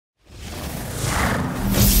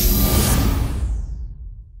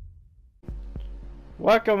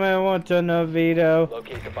Welcome everyone to another video.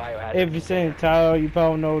 Locate the biohazard. If you've seen the title, you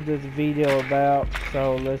probably know what this video about,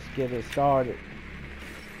 so let's get it started.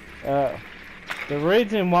 The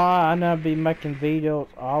reason why I not be making videos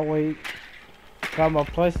all week, because my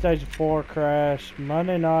PlayStation 4 crashed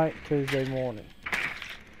Monday night, Tuesday morning.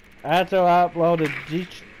 After I uploaded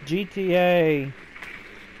GTA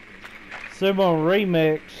Similar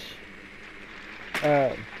Remix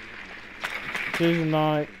Tuesday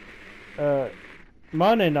night,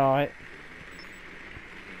 Monday night,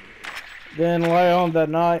 then later on that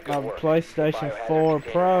night my PlayStation 4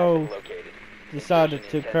 Pro decided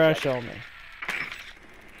to crash on me.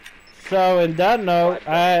 So in that note,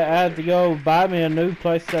 I had to go buy me a new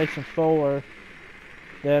PlayStation 4.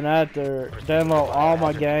 Then I had to download all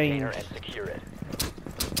my games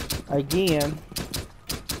again.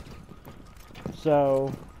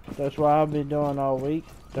 So that's what I've been doing all week.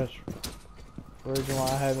 That's the reason why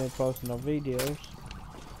I haven't been posting no videos.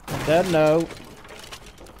 On that note,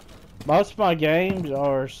 most of my games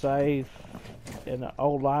are saved in the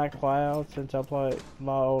old iCloud since I play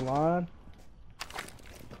my old line.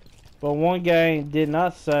 But one game did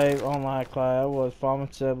not save on iCloud was Farming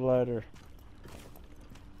Simulator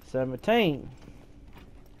 17.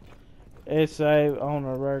 It saved on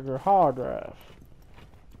a regular hard drive.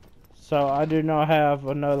 So I do not have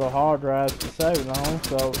another hard drive to save it on,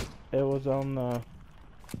 so it was on the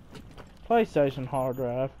PlayStation hard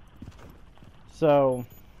drive. So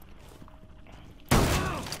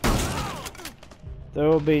there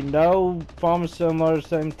will be no Farming Simulator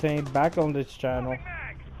 17 back on this channel,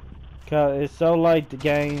 because it's so late the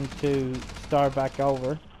game to start back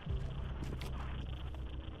over.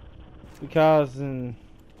 Because in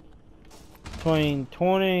between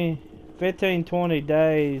 15-20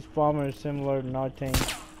 days, Farming Simulator 19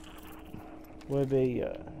 will be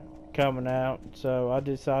coming out. So I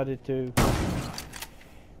decided to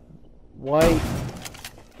wait,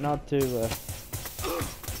 not to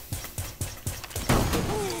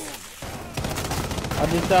I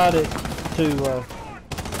decided to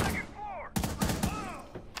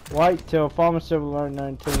wait till Farming Simulator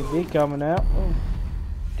 19 be coming out.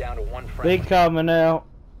 Down to one Be coming out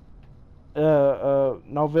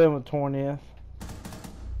November 20th.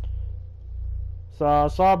 So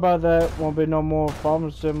sorry about that. Won't be no more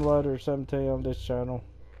Farming Simulator 17 on this channel.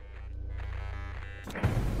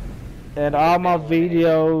 And all my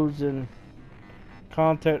videos and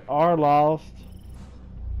content are lost.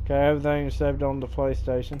 Okay, everything is saved on the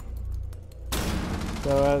PlayStation.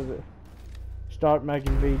 So I have to start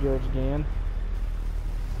making videos again.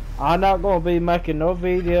 I'm not going to be making no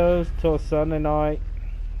videos till Sunday night.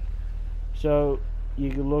 So you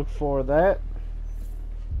can look for that.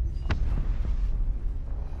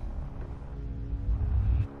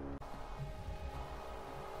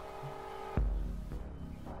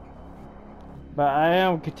 But I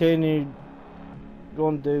am continuing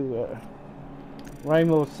going to do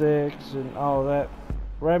Rainbow Six and all that.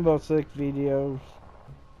 Rainbow Six videos.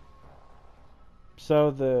 So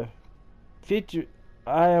the future,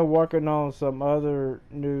 I am working on some other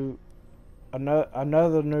new,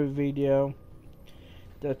 another new video.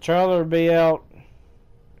 The trailer will be out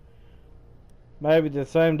maybe the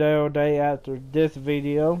same day or day after this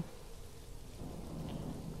video.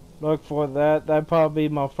 Look for that. That'll probably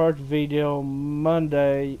be my first video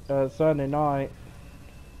Monday, Sunday night.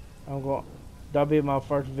 That'll be my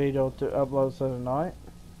first video to upload Sunday night.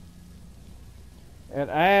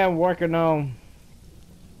 And I am working on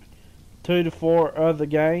 2 to 4 other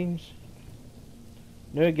games.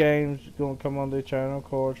 New games gonna come on the channel, of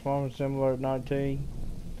course, Farming Simulator 19.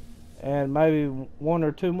 And maybe 1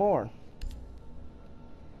 or 2 more.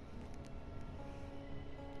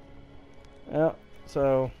 Yep,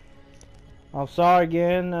 so I'm sorry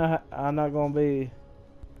again, I'm not gonna be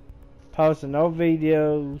posting no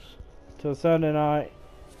videos till Sunday night,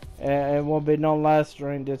 and it won't be no live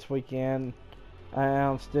stream this weekend. I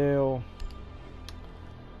am still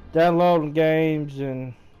downloading games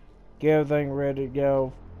and get everything ready to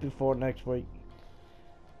go before next week.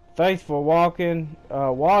 Thanks for watching.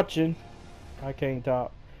 I can't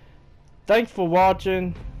talk. Thanks for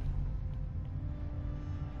watching.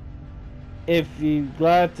 If you're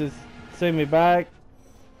glad to see me back,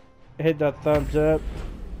 hit that thumbs up.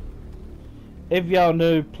 If y'all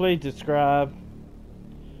new, please subscribe.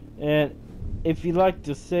 And if you'd like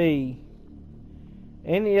to see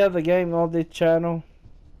any other game on this channel,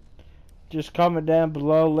 just comment down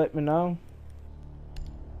below, let me know,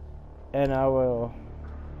 and I will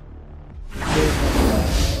do